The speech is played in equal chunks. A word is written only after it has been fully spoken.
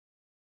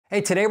Hey,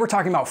 today we're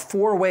talking about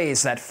 4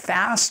 ways that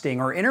fasting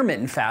or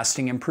intermittent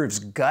fasting improves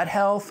gut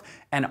health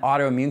and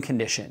autoimmune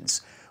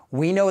conditions.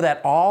 We know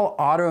that all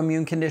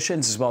autoimmune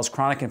conditions, as well as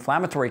chronic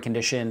inflammatory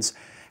conditions,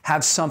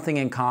 have something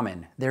in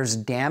common. There's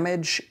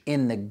damage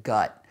in the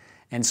gut.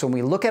 And so when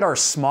we look at our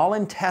small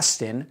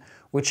intestine,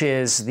 which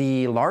is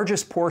the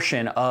largest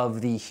portion of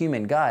the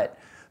human gut,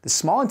 the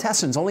small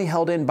intestine is only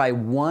held in by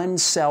one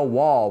cell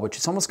wall, which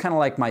is almost kind of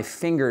like my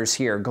fingers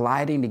here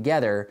gliding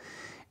together.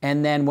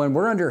 And then when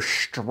we're under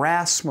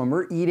stress, when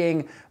we're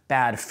eating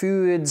bad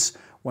foods,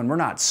 when we're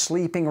not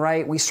sleeping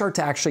right, we start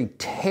to actually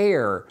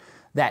tear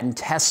that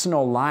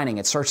intestinal lining.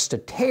 It starts to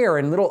tear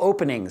and little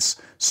openings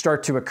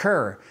start to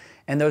occur.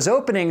 And those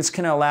openings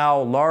can allow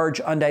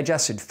large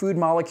undigested food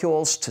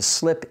molecules to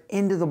slip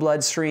into the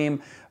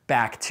bloodstream,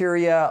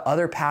 bacteria,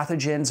 other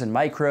pathogens and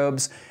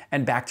microbes,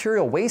 and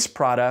bacterial waste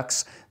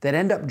products that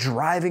end up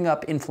driving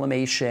up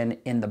inflammation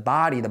in the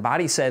body. The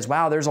body says,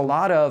 wow, there's a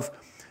lot of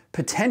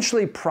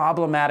potentially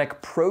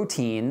problematic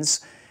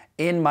proteins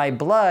in my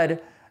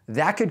blood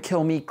that could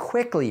kill me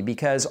quickly,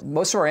 because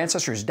most of our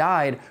ancestors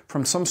died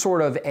from some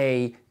sort of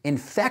a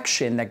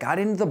infection that got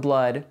into the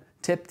blood,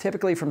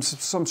 typically from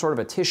some sort of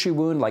a tissue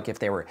wound, like if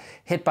they were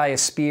hit by a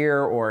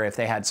spear or if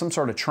they had some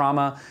sort of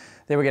trauma,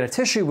 they would get a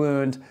tissue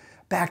wound.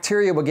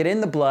 Bacteria would get in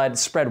the blood,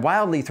 spread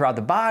wildly throughout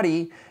the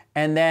body,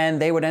 and then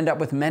they would end up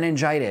with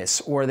meningitis,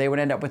 or they would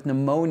end up with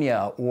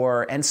pneumonia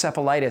or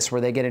encephalitis,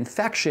 where they get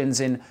infections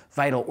in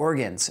vital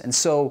organs. And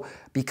so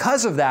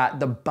because of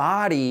that, the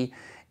body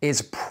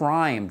is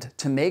primed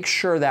to make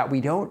sure that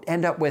we don't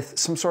end up with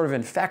some sort of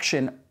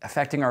infection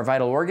affecting our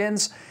vital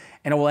organs,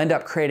 and it will end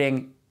up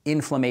creating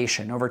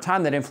inflammation. Over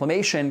time, that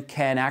inflammation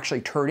can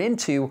actually turn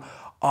into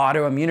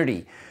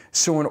autoimmunity.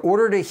 So in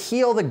order to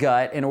heal the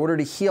gut, in order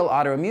to heal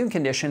autoimmune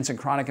conditions and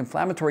chronic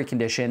inflammatory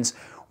conditions,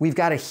 we've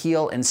got to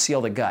heal and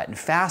seal the gut. And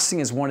fasting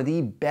is one of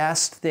the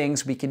best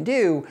things we can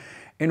do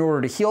in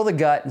order to heal the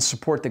gut and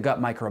support the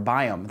gut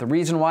microbiome. The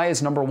reason why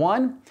is, number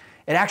one,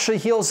 it actually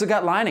heals the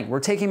gut lining. We're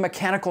taking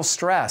mechanical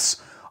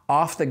stress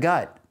off the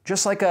gut.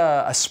 Just like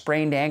a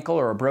sprained ankle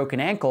or a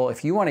broken ankle,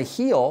 if you want to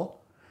heal,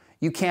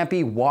 you can't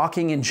be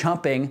walking and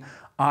jumping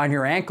on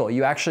your ankle.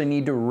 You actually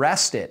need to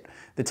rest it.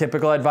 The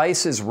typical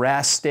advice is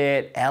rest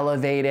it,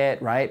 elevate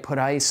it, right? Put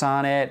ice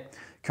on it,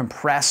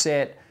 compress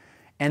it.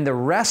 And the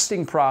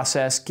resting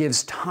process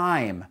gives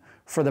time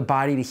for the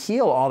body to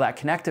heal all that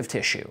connective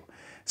tissue.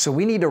 So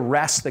we need to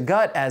rest the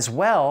gut as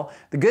well.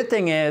 The good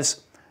thing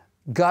is,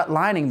 gut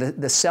lining,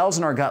 the cells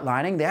in our gut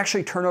lining, they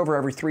actually turn over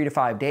every 3 to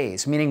 5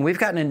 days, meaning we've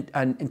got an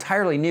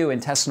entirely new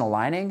intestinal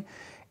lining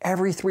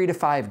every 3 to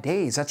 5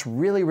 days. That's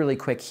really, really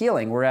quick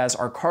healing. Whereas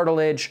our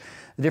cartilage,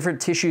 the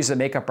different tissues that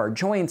make up our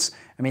joints,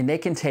 I mean, they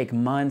can take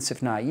months,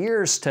 if not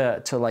years,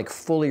 to like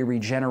fully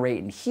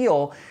regenerate and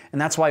heal.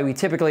 And that's why we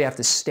typically have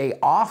to stay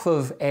off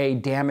of a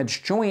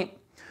damaged joint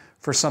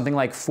for something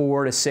like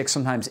 4 to 6,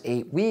 sometimes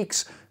 8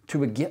 weeks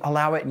to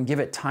allow it and give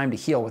it time to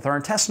heal. With our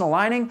intestinal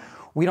lining,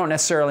 we don't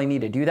necessarily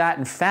need to do that.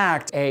 In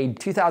fact, a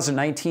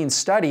 2019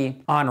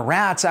 study on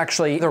rats,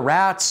 actually, the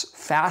rats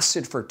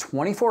fasted for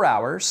 24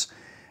 hours,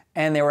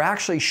 and they were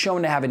actually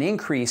shown to have an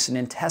increase in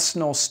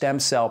intestinal stem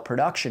cell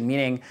production,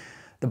 meaning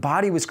the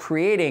body was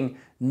creating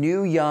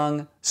new,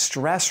 young,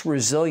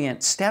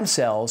 stress-resilient stem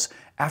cells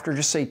after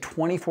just a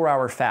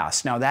 24-hour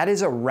fast. Now, that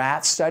is a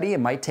rat study.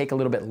 It might take a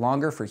little bit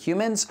longer for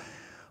humans,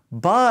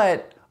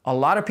 but a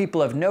lot of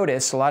people have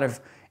noticed, a lot of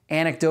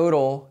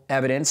anecdotal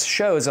evidence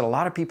shows that a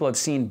lot of people have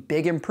seen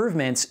big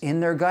improvements in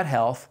their gut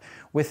health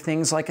with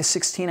things like a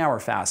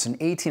 16-hour fast, an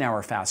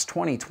 18-hour fast,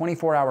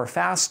 24-hour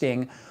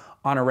fasting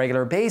on a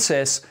regular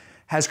basis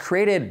has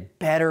created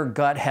better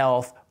gut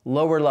health,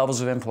 lower levels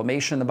of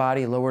inflammation in the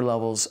body, lower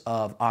levels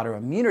of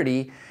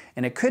autoimmunity,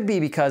 and it could be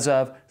because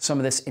of some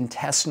of this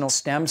intestinal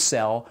stem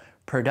cell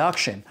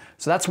production.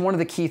 So that's one of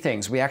the key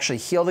things. We actually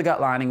heal the gut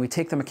lining, we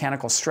take the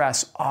mechanical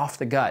stress off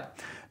the gut.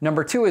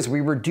 Number 2 is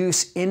we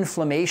reduce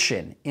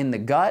inflammation in the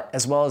gut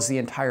as well as the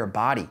entire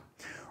body.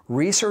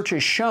 Research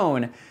has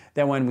shown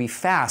that when we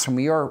fast, when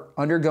we are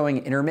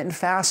undergoing intermittent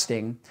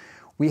fasting,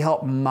 we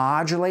help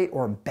modulate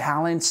or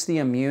balance the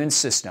immune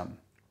system.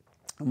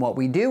 And what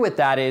we do with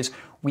that is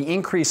we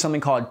increase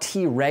something called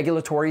T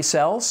regulatory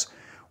cells,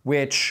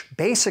 which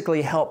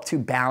basically help to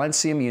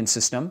balance the immune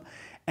system,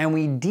 and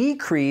we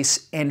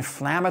decrease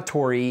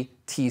inflammatory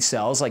T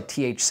cells like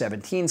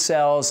Th17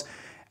 cells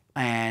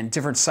and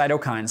different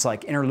cytokines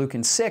like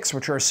interleukin 6,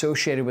 which are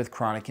associated with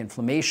chronic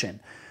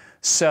inflammation.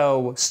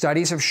 So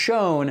studies have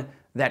shown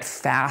that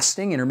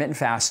fasting, intermittent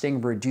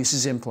fasting,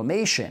 reduces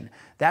inflammation.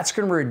 That's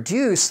going to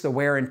reduce the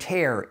wear and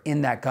tear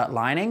in that gut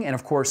lining, and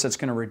of course that's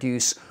going to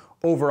reduce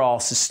overall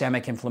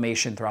systemic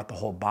inflammation throughout the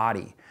whole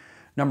body.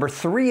 Number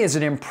 3 is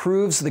it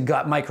improves the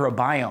gut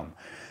microbiome.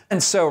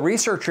 And so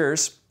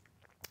researchers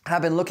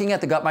have been looking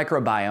at the gut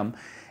microbiome,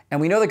 and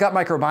we know the gut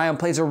microbiome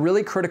plays a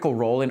really critical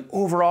role in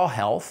overall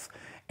health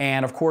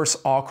and of course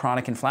all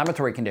chronic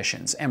inflammatory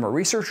conditions. And what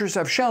researchers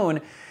have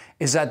shown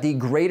is that the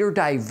greater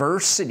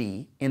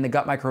diversity in the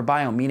gut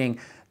microbiome, meaning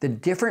the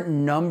different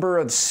number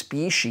of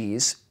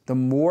species, the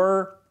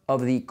more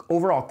of the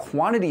overall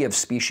quantity of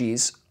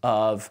species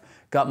of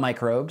gut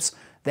microbes,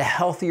 the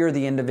healthier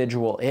the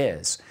individual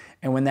is.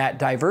 And when that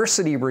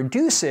diversity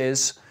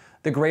reduces,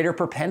 the greater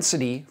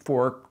propensity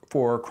for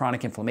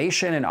chronic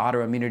inflammation and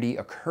autoimmunity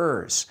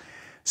occurs.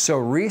 So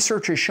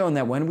research has shown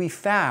that when we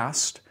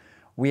fast,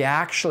 we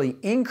actually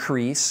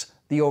increase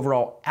the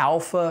overall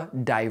alpha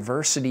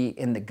diversity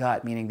in the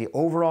gut, meaning the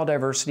overall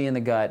diversity in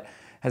the gut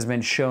has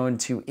been shown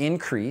to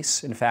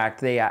increase. In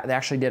fact, they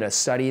actually did a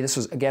study. This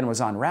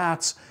was on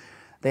rats.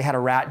 They had a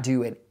rat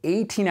do an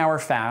 18-hour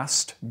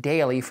fast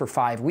daily for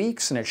 5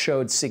 weeks, and it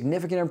showed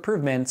significant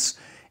improvements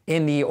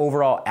in the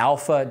overall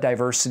alpha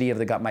diversity of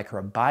the gut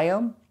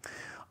microbiome.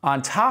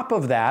 On top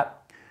of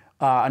that,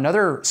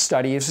 another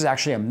study, this is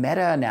actually a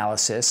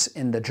meta-analysis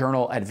in the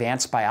journal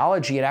Advanced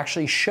Biology, it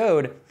actually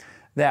showed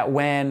that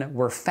when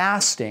we're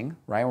fasting,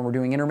 right, when we're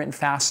doing intermittent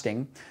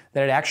fasting,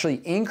 that it actually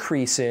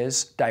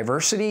increases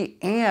diversity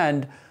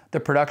and the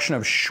production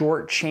of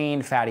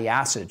short-chain fatty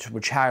acids,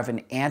 which have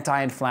an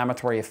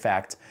anti-inflammatory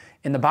effect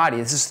in the body.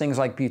 This is things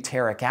like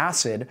butyric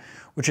acid,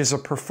 which is a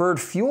preferred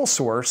fuel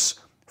source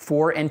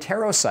for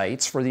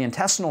enterocytes, for the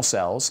intestinal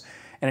cells,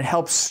 and it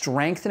helps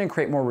strengthen and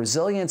create more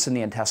resilience in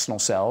the intestinal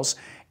cells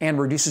and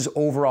reduces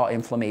overall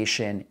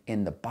inflammation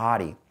in the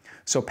body.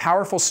 So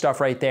powerful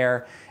stuff right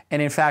there.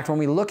 And in fact, when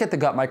we look at the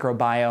gut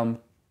microbiome,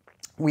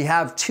 we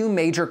have two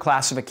major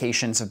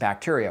classifications of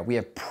bacteria. We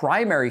have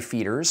primary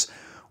feeders,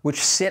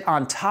 which sit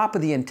on top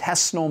of the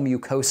intestinal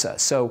mucosa.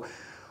 So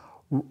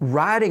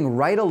riding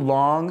right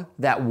along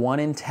that one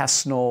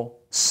intestinal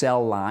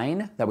cell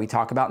line that we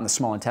talk about in the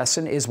small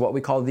intestine is what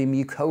we call the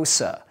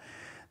mucosa.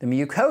 The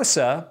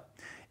mucosa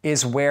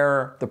is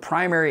where the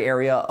primary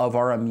area of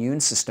our immune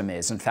system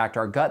is. In fact,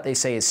 our gut, they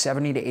say, is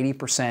 70 to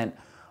 80%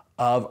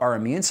 of our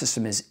immune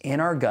system is in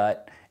our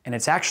gut, and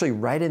it's actually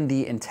right in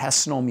the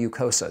intestinal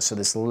mucosa. So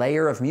this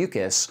layer of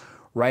mucus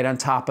right on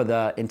top of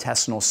the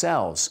intestinal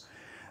cells.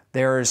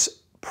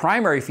 There's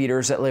primary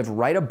feeders that live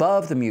right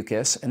above the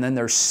mucus, and then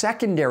there's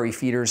secondary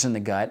feeders in the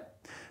gut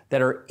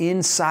that are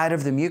inside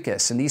of the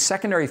mucus. And these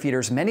secondary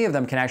feeders, many of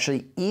them can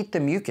actually eat the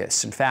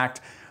mucus. In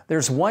fact,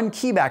 there's one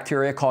key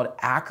bacteria called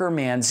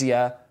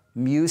Akkermansia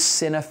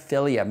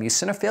muciniphila.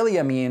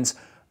 Muciniphila means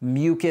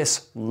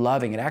mucus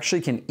loving. It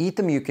actually can eat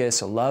the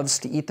mucus, it loves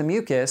to eat the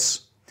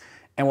mucus,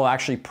 and will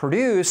actually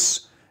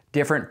produce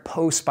different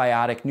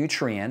postbiotic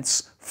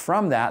nutrients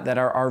from that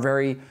are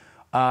very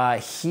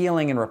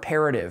healing and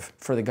reparative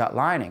for the gut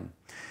lining.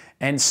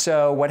 And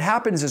so what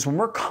happens is when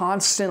we're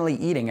constantly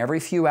eating, every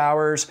few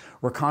hours,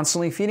 we're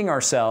constantly feeding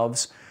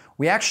ourselves,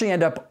 we actually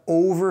end up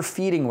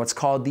overfeeding what's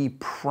called the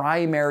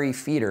primary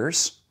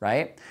feeders,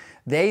 right?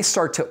 They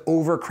start to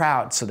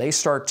overcrowd. So they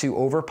start to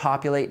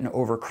overpopulate and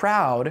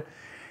overcrowd,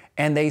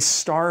 and they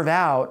starve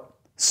out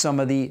some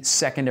of the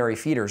secondary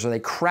feeders, or they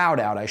crowd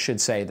out, I should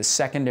say, the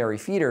secondary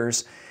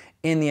feeders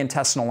in the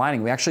intestinal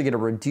lining. We actually get a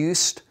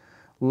reduced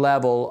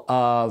level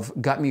of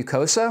gut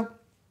mucosa,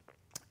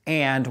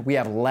 and we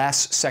have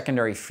less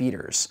secondary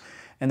feeders.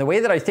 And the way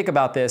that I think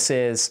about this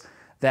is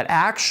that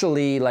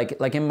actually, like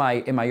in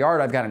my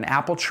yard, I've got an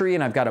apple tree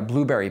and I've got a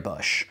blueberry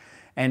bush.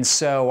 And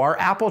so our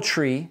apple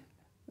tree,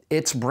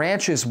 its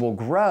branches will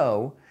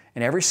grow,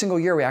 and every single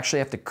year we actually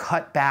have to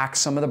cut back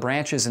some of the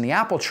branches in the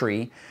apple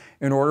tree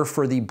in order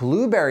for the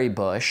blueberry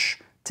bush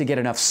to get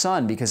enough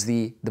sun, because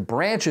the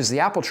branches of the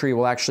apple tree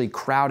will actually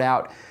crowd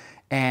out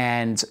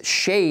and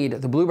shade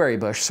the blueberry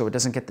bush so it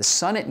doesn't get the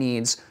sun it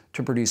needs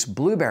to produce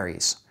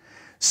blueberries.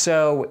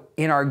 So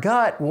in our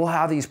gut, we'll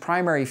have these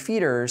primary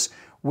feeders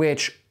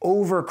which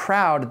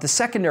overcrowd the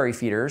secondary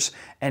feeders,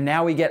 and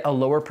now we get a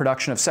lower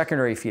production of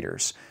secondary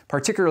feeders,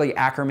 particularly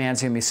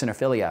Akkermansia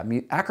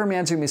muciniphila.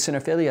 Akkermansia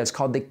muciniphila is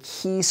called the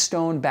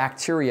keystone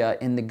bacteria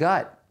in the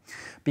gut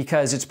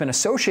because it's been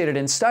associated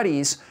in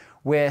studies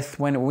with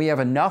when we have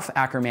enough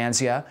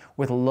Akkermansia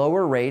with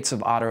lower rates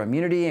of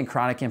autoimmunity and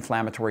chronic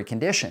inflammatory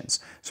conditions.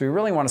 So we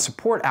really want to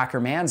support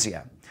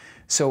Akkermansia.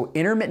 So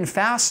intermittent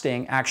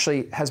fasting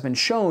actually has been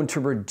shown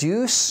to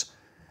reduce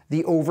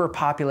the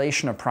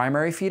overpopulation of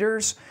primary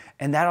feeders,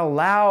 and that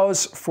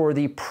allows for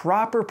the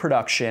proper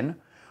production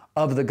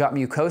of the gut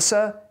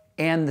mucosa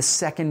and the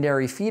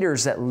secondary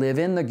feeders that live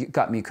in the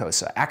gut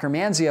mucosa.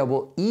 Akkermansia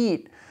will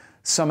eat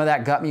some of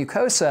that gut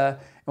mucosa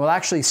and will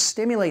actually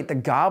stimulate the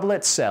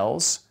goblet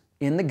cells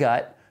in the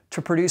gut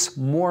to produce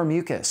more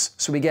mucus.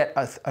 So we get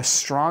a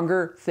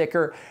stronger,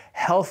 thicker,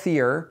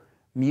 healthier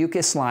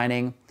mucus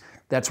lining.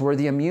 That's where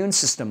the immune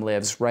system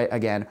lives, right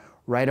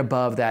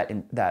above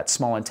that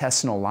small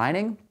intestinal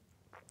lining.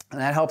 And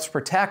that helps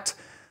protect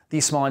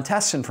the small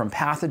intestine from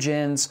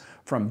pathogens,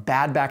 from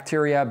bad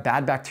bacteria,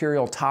 bad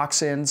bacterial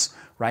toxins,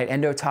 right?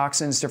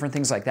 Endotoxins, different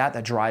things like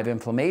that drive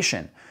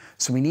inflammation.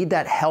 So we need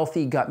that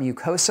healthy gut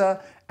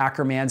mucosa.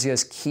 Akkermansia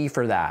is key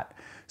for that.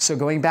 So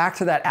going back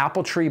to that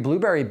apple tree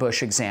blueberry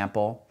bush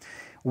example,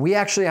 we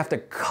actually have to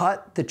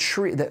cut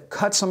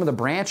cut some of the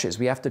branches.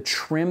 We have to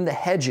trim the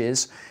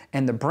hedges,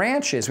 and the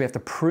branches, we have to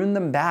prune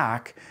them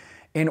back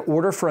in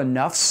order for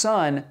enough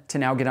sun to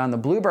now get on the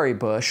blueberry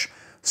bush,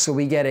 so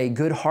we get a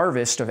good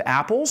harvest of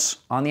apples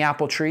on the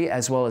apple tree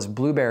as well as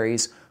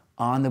blueberries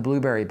on the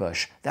blueberry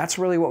bush. That's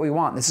really what we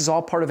want. This is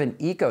all part of an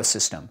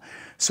ecosystem.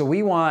 So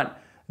we want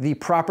the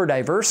proper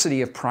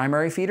diversity of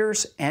primary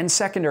feeders and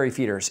secondary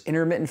feeders.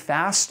 Intermittent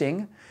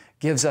fasting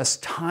gives us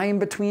time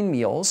between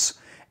meals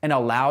and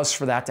allows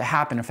for that to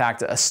happen. In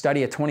fact, a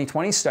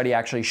 2020 study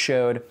actually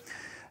showed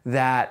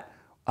that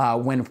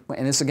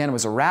and this again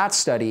was a rat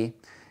study,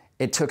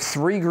 it took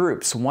 3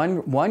 groups.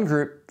 One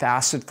group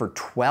fasted for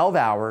 12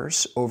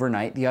 hours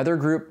overnight, the other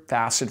group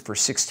fasted for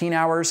 16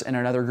 hours, and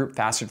another group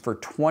fasted for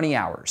 20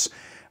 hours.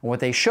 And what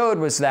they showed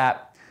was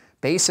that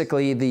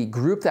basically the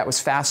group that was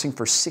fasting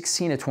for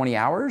 16 to 20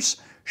 hours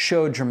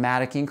showed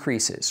dramatic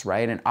increases,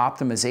 right? An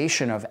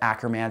optimization of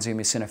Akkermansia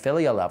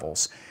eosinophilia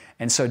levels.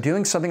 And so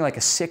doing something like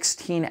a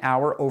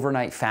 16-hour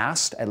overnight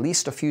fast, at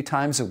least a few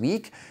times a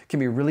week, can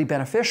be really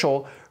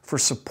beneficial for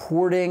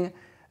supporting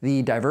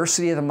the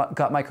diversity of the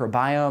gut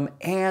microbiome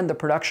and the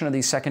production of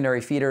these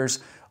secondary feeders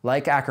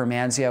like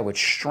Akkermansia,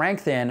 which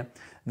strengthen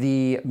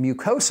the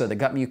mucosa, the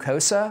gut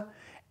mucosa,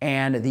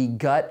 and the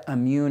gut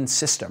immune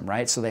system,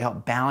 right? So they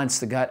help balance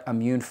the gut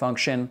immune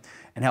function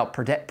and help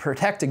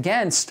protect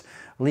against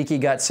leaky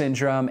gut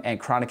syndrome and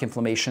chronic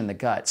inflammation in the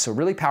gut. So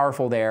really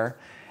powerful there.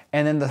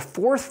 And then the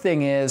fourth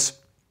thing is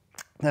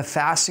the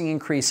fasting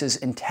increases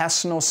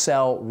intestinal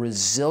cell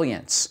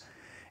resilience.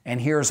 And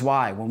here's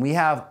why. When we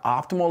have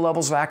optimal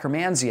levels of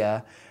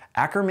Akkermansia,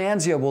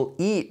 Akkermansia will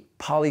eat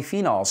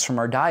polyphenols from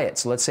our diet.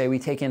 So let's say we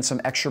take in some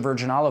extra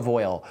virgin olive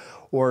oil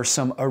or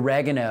some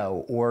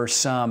oregano or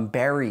some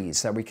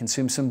berries, that we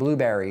consume some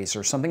blueberries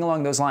or something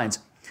along those lines.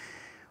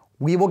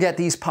 We will get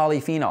these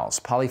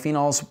polyphenols.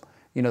 Polyphenols,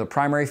 the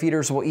primary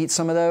feeders will eat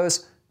some of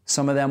those.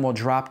 Some of them will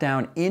drop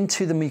down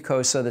into the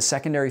mucosa. The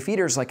secondary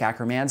feeders like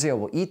Akkermansia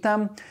will eat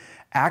them.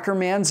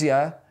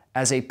 Akkermansia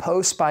as a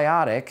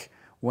postbiotic,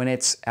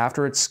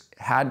 after it's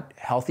had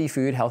healthy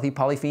food, healthy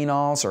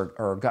polyphenols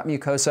or gut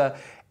mucosa,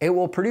 it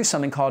will produce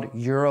something called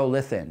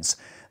urolithins.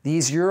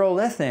 These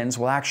urolithins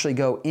will actually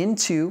go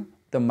into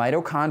the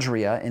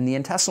mitochondria in the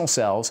intestinal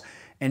cells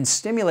and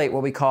stimulate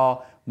what we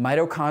call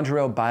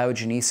mitochondrial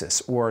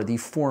biogenesis, or the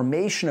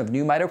formation of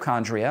new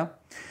mitochondria.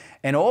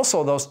 And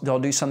also they'll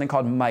do something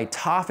called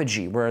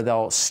mitophagy, where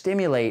they'll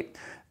stimulate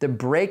the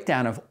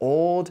breakdown of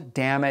old,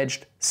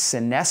 damaged,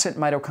 senescent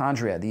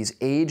mitochondria, these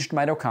aged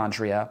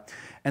mitochondria,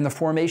 and the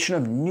formation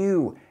of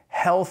new,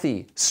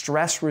 healthy,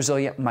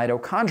 stress-resilient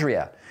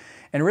mitochondria.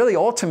 And really,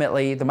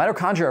 ultimately, the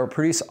mitochondria will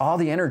produce all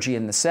the energy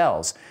in the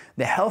cells.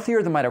 The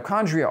healthier the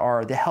mitochondria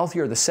are, the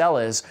healthier the cell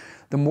is.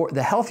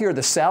 The healthier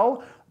the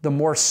cell, the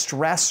more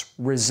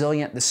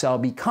stress-resilient the cell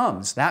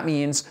becomes. That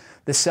means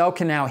the cell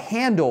can now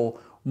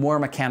handle more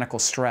mechanical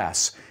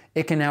stress.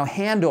 It can now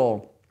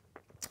handle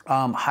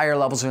higher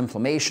levels of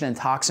inflammation and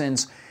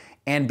toxins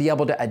and be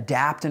able to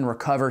adapt and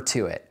recover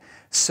to it.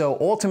 So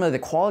ultimately, the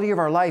quality of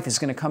our life is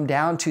going to come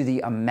down to the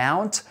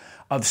amount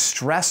of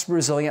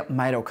stress-resilient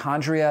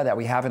mitochondria that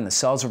we have in the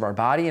cells of our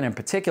body, and in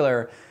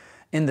particular,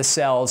 in the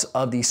cells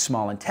of the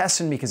small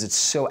intestine, because it's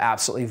so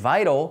absolutely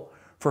vital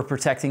for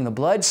protecting the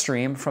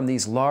bloodstream from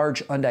these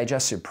large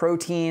undigested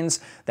proteins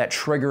that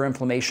trigger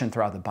inflammation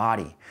throughout the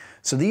body.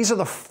 So these are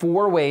the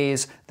 4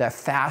 ways that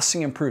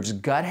fasting improves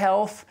gut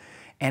health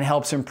and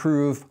helps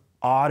improve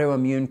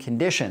autoimmune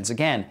conditions.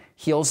 Again,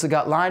 heals the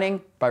gut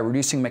lining by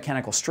reducing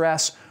mechanical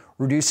stress,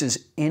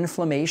 reduces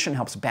inflammation,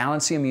 helps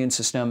balance the immune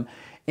system,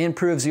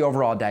 improves the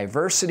overall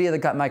diversity of the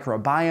gut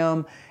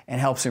microbiome, and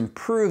helps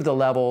improve the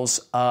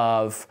levels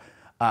of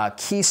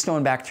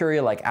keystone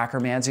bacteria like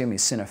Akkermansia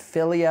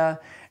eosinophilia.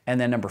 And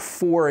then number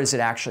 4 is it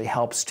actually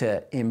helps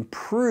to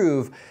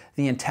improve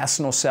the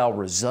intestinal cell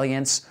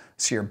resilience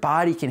so your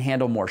body can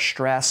handle more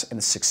stress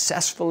and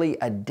successfully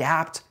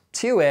adapt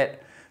to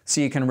it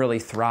so you can really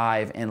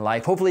thrive in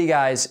life. Hopefully you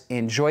guys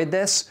enjoyed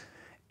this,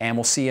 and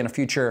we'll see you in a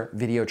future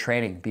video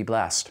training. Be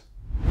blessed.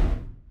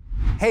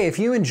 Hey, if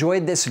you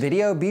enjoyed this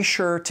video, be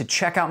sure to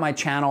check out my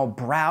channel,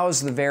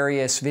 browse the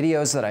various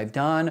videos that I've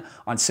done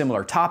on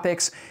similar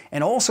topics,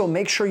 and also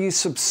make sure you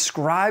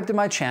subscribe to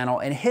my channel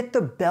and hit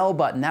the bell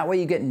button. That way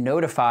you get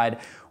notified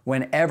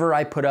whenever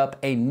I put up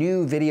a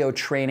new video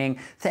training.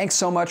 Thanks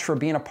so much for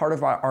being a part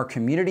of our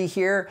community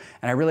here,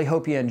 and I really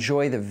hope you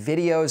enjoy the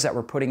videos that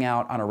we're putting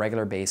out on a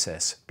regular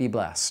basis. Be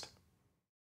blessed.